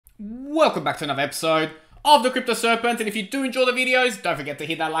Welcome back to another episode of the Crypto Serpent, and if you do enjoy the videos, don't forget to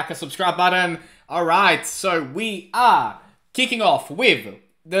hit that like and subscribe button. Alright, so we are kicking off with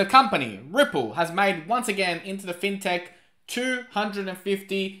the company Ripple has made once again into the FinTech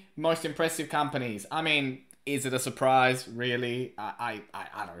 250 most impressive companies. I mean, is it a surprise? Really? I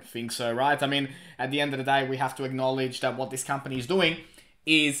don't think so, right? I mean, at the end of the day, we have to acknowledge that what this company is doing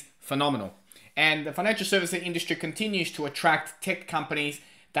is phenomenal. And the financial services industry continues to attract tech companies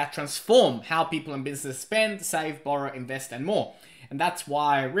that transform how people and businesses spend, save, borrow, invest, and more. And that's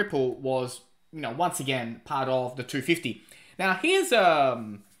why Ripple was, once again, part of the 250. Now, here's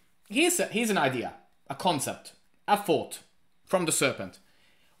an idea, a concept, a thought from the Serpent.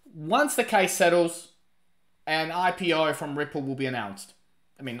 Once the case settles, an IPO from Ripple will be announced.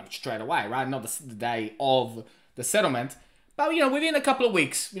 I mean, not straight away, right? Not the day of the settlement. But, within a couple of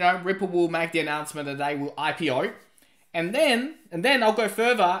weeks, Ripple will make the announcement that they will IPO. And then I'll go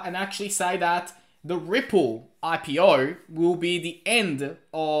further and actually say that the Ripple IPO will be the end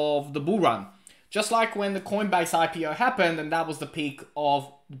of the bull run. Just like when the Coinbase IPO happened, and that was the peak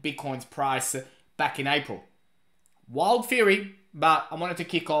of Bitcoin's price back in April. Wild theory, but I wanted to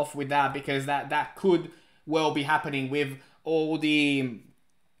kick off with that because that could well be happening with all the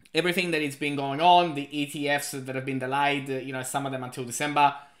everything that has been going on, the ETFs that have been delayed, some of them until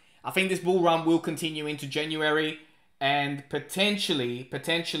December. I think this bull run will continue into January. And potentially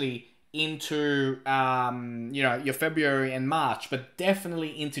into your February and March, but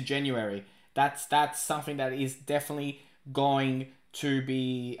definitely into January. That's something that is definitely going to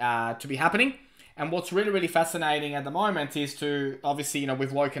be happening. And what's really fascinating at the moment is to obviously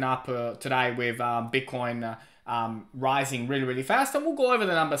we've woken up today with Bitcoin rising really fast, and we'll go over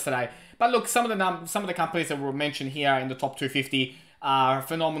the numbers today. But look, some of the companies that were mentioned here in the top 250. Are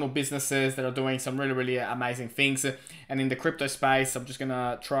phenomenal businesses that are doing some really amazing things. And in the crypto space, I'm just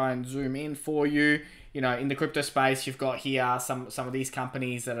gonna try and zoom in for you. In the crypto space, you've got here some of these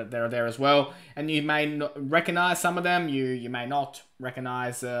companies that are there as well, and you may not recognize some of them. You may not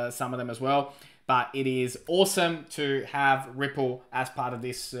recognize some of them as well. But it is awesome to have Ripple as part of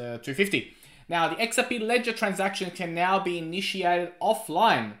this 250. Now, the XRP Ledger transaction can now be initiated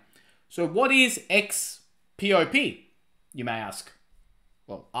offline. So, what is XPOP? You may ask.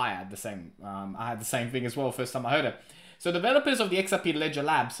 Well, I had the same thing as well first time I heard it. So developers of the XRP Ledger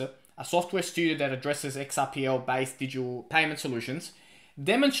Labs, a software studio that addresses XRPL-based digital payment solutions,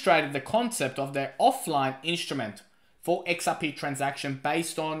 demonstrated the concept of their offline instrument for XRP transaction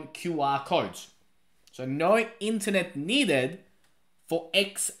based on QR codes. So no internet needed for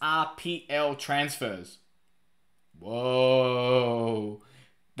XRPL transfers. Whoa,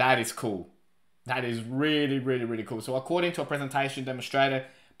 that is cool. That is really cool. So according to a presentation demonstrated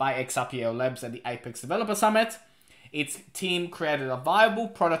by XRPL Labs at the Apex Developer Summit, its team created a viable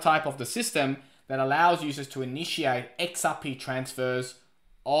prototype of the system that allows users to initiate XRP transfers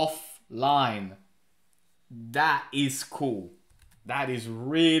offline. That is cool. That is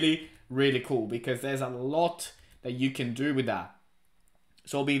really cool because there's a lot that you can do with that.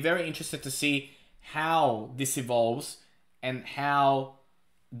 So I'll be very interested to see how this evolves and how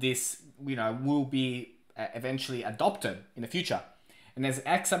this will be eventually adopted in the future. And as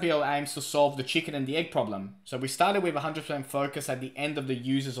XRPL aims to solve the chicken and the egg problem. So we started with 100% focus at the end of the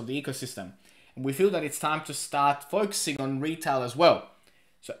users of the ecosystem. And we feel that it's time to start focusing on retail as well.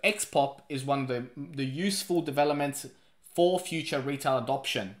 So XPOP is one of the useful developments for future retail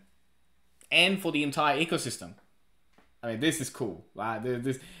adoption and for the entire ecosystem. I mean, this is cool, right?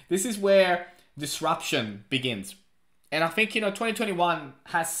 This is where disruption begins. And I think, 2021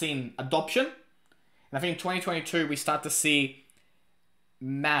 has seen adoption. And I think in 2022, we start to see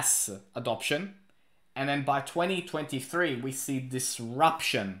mass adoption. And then by 2023, we see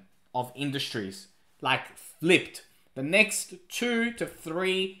disruption of industries, like flipped. The next 2 to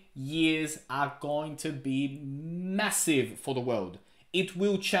 3 years are going to be massive for the world. It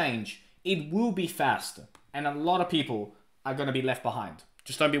will change. It will be fast. And a lot of people are going to be left behind.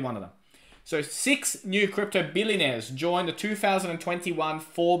 Just don't be one of them. So 6 new crypto billionaires joined the 2021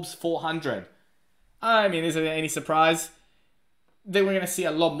 Forbes 400. I mean, is it any surprise? Then we're going to see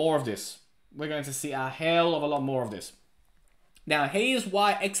a lot more of this. We're going to see a hell of a lot more of this. Now, here's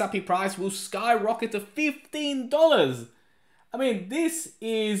why XRP price will skyrocket to $15. I mean, this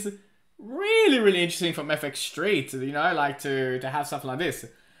is really interesting from FX Street, to have something like this.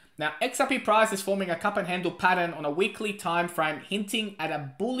 Now, XRP price is forming a cup and handle pattern on a weekly time frame, hinting at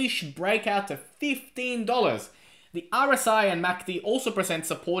a bullish breakout to $15. The RSI and MACD also present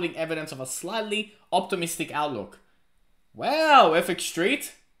supporting evidence of a slightly optimistic outlook. Wow, FX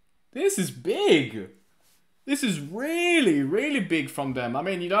Street, this is big. This is really, really big from them. I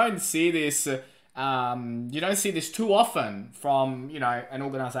mean, you don't see this. You don't see this too often from an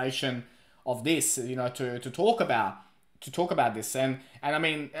organization of this. To talk about this. And I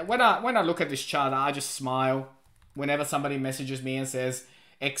mean, when I look at this chart, I just smile whenever somebody messages me and says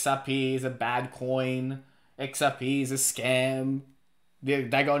XRP is a bad coin, XRP is a scam. They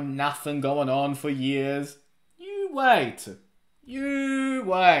got nothing going on for years. You wait. You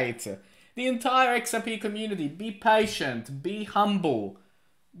wait. The entire XRP community, be patient, be humble.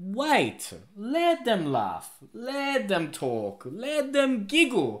 Wait. Let them laugh. Let them talk. Let them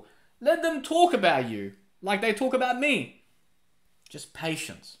giggle. Let them talk about you like they talk about me. Just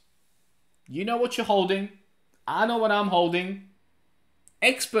patience. You know what you're holding. I know what I'm holding.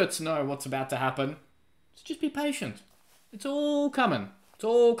 Experts know what's about to happen. So just be patient. It's all coming. It's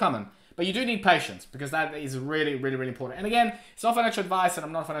all coming. But you do need patience because that is really, really, really important. And again, it's not financial advice and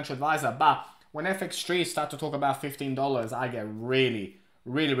I'm not a financial advisor, but when FX Street start to talk about $15, I get really,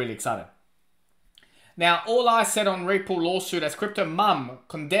 really, really excited. Now, all I said on Ripple lawsuit as Crypto Mum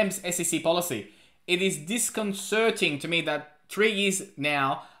condemns SEC policy. It is disconcerting to me that 3 years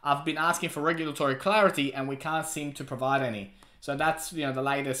now I've been asking for regulatory clarity and we can't seem to provide any. So that's the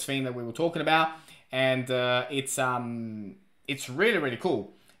latest thing that we were talking about, and it's really, really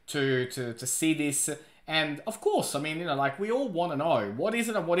cool to see this. And of course, I mean, like we all want to know what is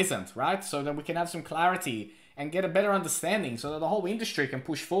it and what isn't, right? So that we can have some clarity and get a better understanding so that the whole industry can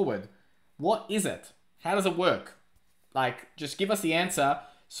push forward. What is it? How does it work? Like, just give us the answer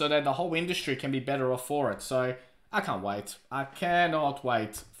so that the whole industry can be better off for it. So I can't wait. I cannot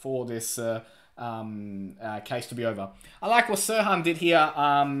wait for this case to be over. I like what Sirhan did here.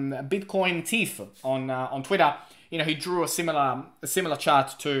 Bitcoin Thief on Twitter. He drew a similar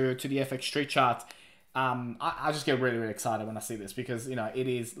chart to the FX Street chart. I just get really, really excited when I see this because it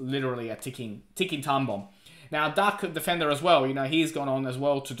is literally a ticking time bomb. Now, Dark Defender as well. He's gone on as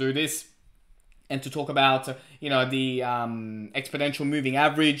well to do this and to talk about the exponential moving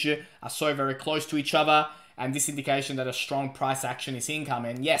average are so very close to each other, and this indication that a strong price action is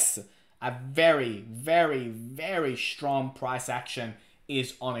incoming. And yes, a very, very, very strong price action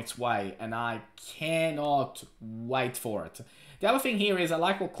is on its way, and I cannot wait for it. The other thing here is I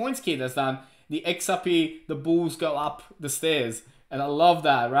like what CoinSkid has done. The XRP, the bulls go up the stairs. And I love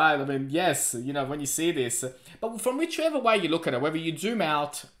that, right? I mean, yes, when you see this. But from whichever way you look at it, whether you zoom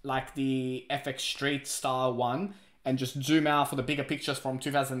out like the FX Street style one and just zoom out for the bigger pictures from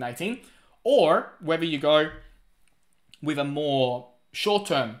 2018, or whether you go with a more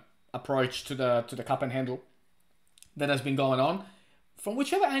short-term approach to the cup and handle that has been going on, from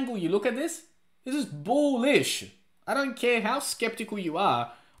whichever angle you look at this is bullish. I don't care how skeptical you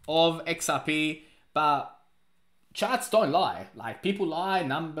are of XRP, but charts don't lie. Like, people lie,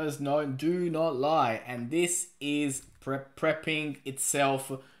 numbers do not lie. And this is prepping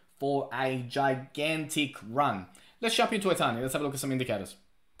itself for a gigantic run. Let's jump into it, Tony. Let's have a look at some indicators.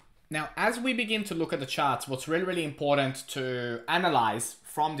 Now, as we begin to look at the charts, what's really, really important to analyze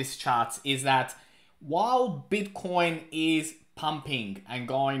from these charts is that while Bitcoin is pumping and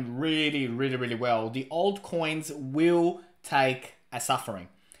going really, really, really well, the altcoins will take a suffering.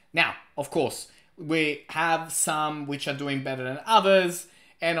 Now, of course, we have some which are doing better than others.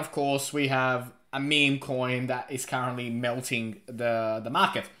 And of course, we have a meme coin that is currently melting the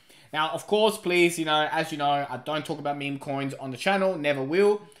market. Now, of course, please, as you know, I don't talk about meme coins on the channel, never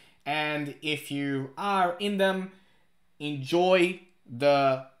will. And if you are in them, enjoy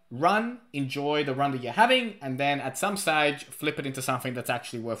the run that you're having, and then at some stage, flip it into something that's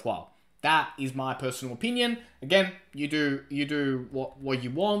actually worthwhile. That is my personal opinion. Again, you do what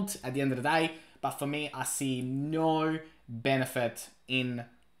you want at the end of the day. But for me, I see no benefit in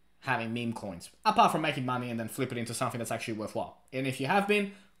having meme coins, apart from making money and then flip it into something that's actually worthwhile. And if you have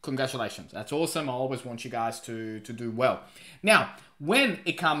been, congratulations. That's awesome. I always want you guys to do well. Now, when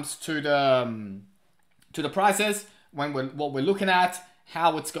it comes to the prices, what we're looking at,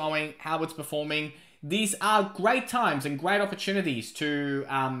 how it's going, how it's performing, these are great times and great opportunities to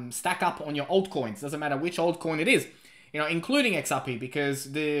stack up on your altcoins. Doesn't matter which altcoin it is. Including XRP, because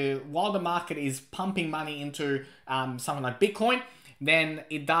while the market is pumping money into something like Bitcoin, then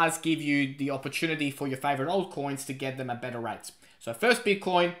it does give you the opportunity for your favorite altcoins to get them at better rates. So first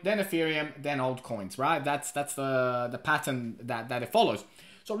Bitcoin, then Ethereum, then altcoins, right? That's the pattern that it follows.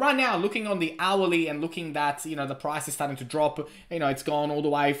 So So right now, looking on the hourly and looking that, you know, the price is starting to drop, you know, it's gone all the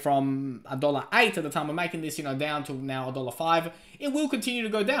way from $1.08 at the time of making this, you know, down to now $1.05. It will continue to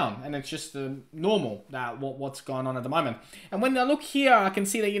go down, and it's just normal that what's going on at the moment. And when I look here, I can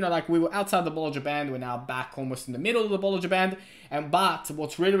see that, you know, like we were outside the Bollinger Band, we're now back almost in the middle of the Bollinger Band. But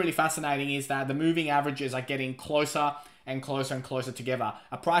what's really, really fascinating is that the moving averages are getting closer and closer and closer together.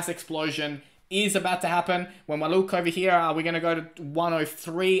 A price explosion is about to happen. When we look over here, are we going to go to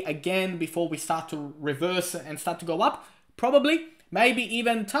 103 again before we start to reverse and start to go up? Probably. Maybe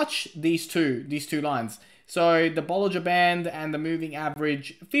even touch these two lines. So the Bollinger Band and the moving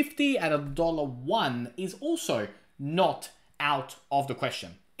average 50 at $1 is also not out of the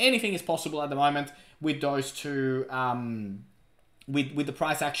question. Anything is possible at the moment with those two, with the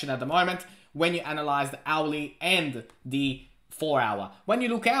price action at the moment when you analyze the hourly and the 4-hour. When you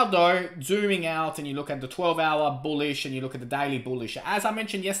look out though, zooming out and you look at the 12-hour bullish and you look at the daily bullish, as I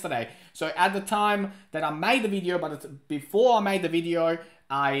mentioned yesterday. So at the time that I made the video, but before I made the video,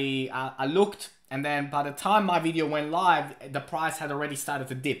 I looked, and then by the time my video went live, the price had already started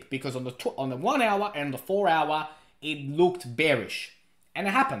to dip because on the 1-hour and the 4-hour, it looked bearish, and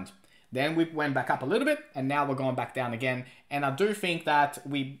it happened. Then we went back up a little bit, and now we're going back down again. And I do think that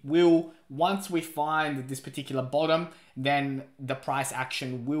we will, once we find this particular bottom, then the price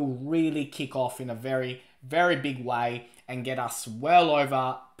action will really kick off in a very, very big way and get us well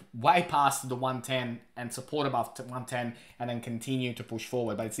over, way past the 110 and support above 110, and then continue to push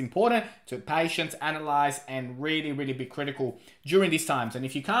forward. But it's important to patience, analyze, and really, really be critical during these times. And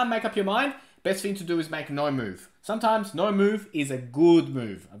if you can't make up your mind, best thing to do is make no move. Sometimes no move is a good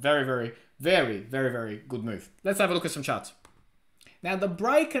move. A very, very, very, very, very good move. Let's have a look at some charts. Now, the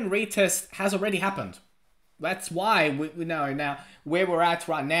break and retest has already happened. That's why we know now where we're at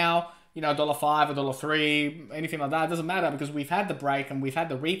right now. You know, $1.05, $1.03, anything like that. It doesn't matter because we've had the break and we've had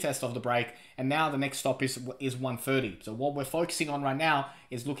the retest of the break. And now the next stop is 130. So what we're focusing on right now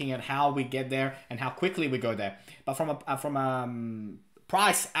is looking at how we get there and how quickly we go there. But from a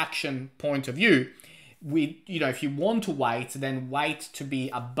price action point of view, you know, if you want to wait, then wait to be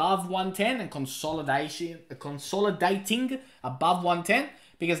above 110 and consolidating above 110,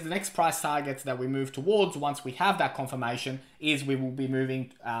 because the next price target that we move towards, once we have that confirmation, is we will be moving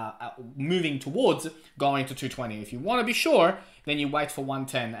towards going to 220. If you want to be sure, then you wait for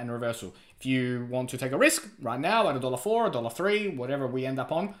 110 and reversal. If you want to take a risk right now at $1.04, $1.03, whatever we end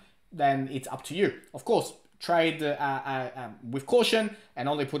up on, then it's up to you. Of course, trade with caution and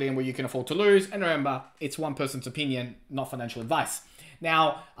only put in where you can afford to lose. And remember, it's one person's opinion, not financial advice.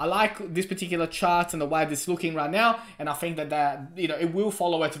 Now, I like this particular chart and the way it's looking right now, and I think that you know, it will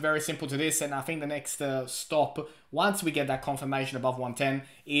follow it very simple to this. And I think the next stop, once we get that confirmation above 110,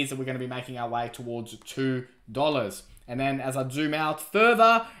 is that we're going to be making our way towards $2. And then as I zoom out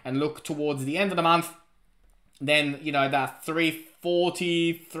further and look towards the end of the month, then you know that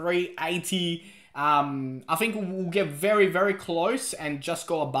 340, 380. I think we'll get very, very close and just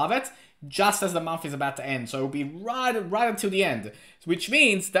go above it just as the month is about to end. So it'll be right until the end, which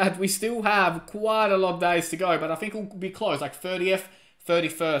means that we still have quite a lot of days to go, but I think it'll be close, like 30th,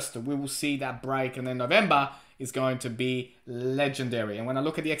 31st, we will see that break, and then November is going to be legendary. And when I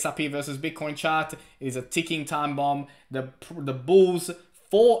look at the XRP versus Bitcoin chart, it is a ticking time bomb. The bulls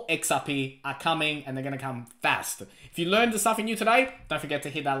for XRP are coming, and they're going to come fast. If you learned something new today, don't forget to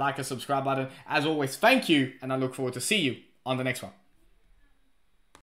hit that like and subscribe button. As always, thank you, and I look forward to see you on the next one.